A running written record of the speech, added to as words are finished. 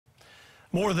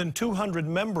More than 200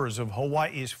 members of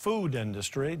Hawaii's food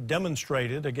industry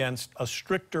demonstrated against a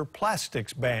stricter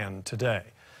plastics ban today.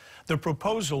 The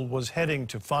proposal was heading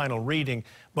to final reading,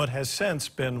 but has since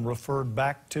been referred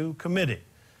back to committee.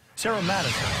 Sarah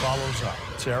Madison follows up.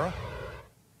 Sarah?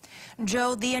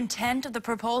 Joe, the intent of the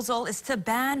proposal is to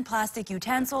ban plastic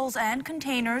utensils and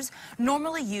containers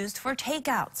normally used for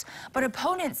takeouts. But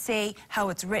opponents say how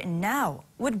it's written now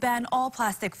would ban all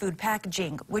plastic food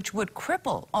packaging, which would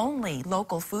cripple only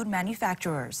local food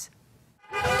manufacturers.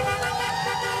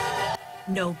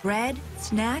 No bread,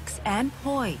 snacks, and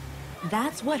poi.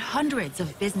 That's what hundreds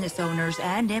of business owners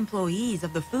and employees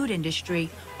of the food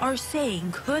industry are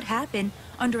saying could happen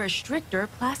under a stricter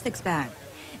plastics ban.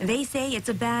 They say it's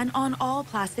a ban on all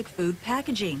plastic food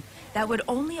packaging that would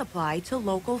only apply to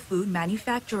local food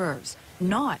manufacturers,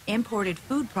 not imported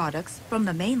food products from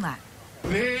the mainland.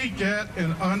 They get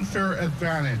an unfair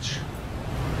advantage.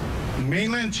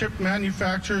 Mainland chip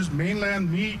manufacturers,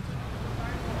 mainland meat,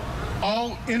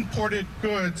 all imported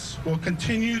goods will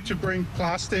continue to bring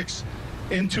plastics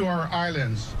into our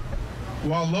islands,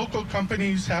 while local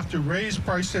companies have to raise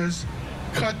prices,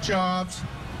 cut jobs,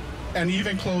 and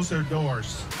even close their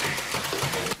doors.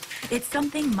 It's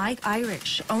something Mike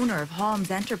Irish, owner of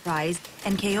Holmes Enterprise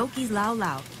and Keoki's Lau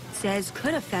Lau, says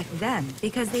could affect them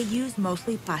because they use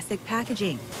mostly plastic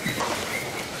packaging.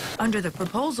 Under the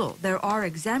proposal, there are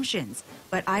exemptions,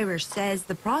 but Irish says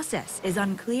the process is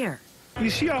unclear. You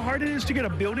see how hard it is to get a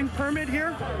building permit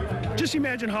here? Just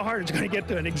imagine how hard it's going to get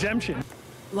to an exemption.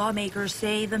 Lawmakers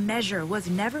say the measure was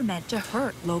never meant to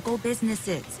hurt local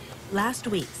businesses. Last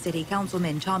week, City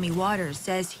Councilman Tommy Waters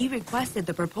says he requested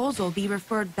the proposal be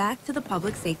referred back to the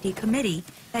Public Safety Committee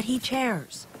that he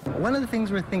chairs. One of the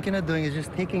things we're thinking of doing is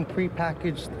just taking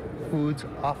prepackaged foods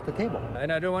off the table.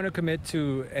 And I don't want to commit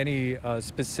to any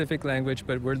specific language,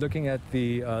 but we're looking at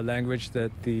the language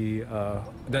that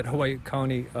that Hawaii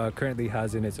County currently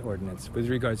has in its ordinance with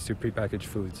regards to prepackaged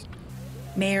foods.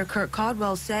 Mayor Kirk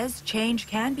Caldwell says change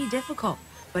can be difficult,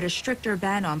 but a stricter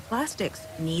ban on plastics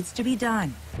needs to be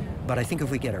done. But I think if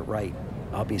we get it right,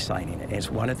 I'll be signing it as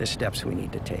one of the steps we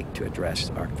need to take to address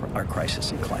our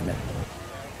crisis in climate.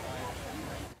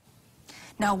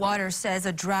 Now, Waters says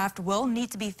a draft will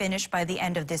need to be finished by the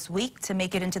end of this week to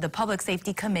make it into the Public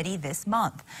Safety Committee this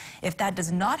month. If that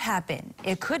does not happen,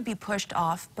 it could be pushed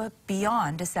off, but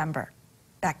beyond December.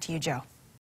 Back to you, Joe.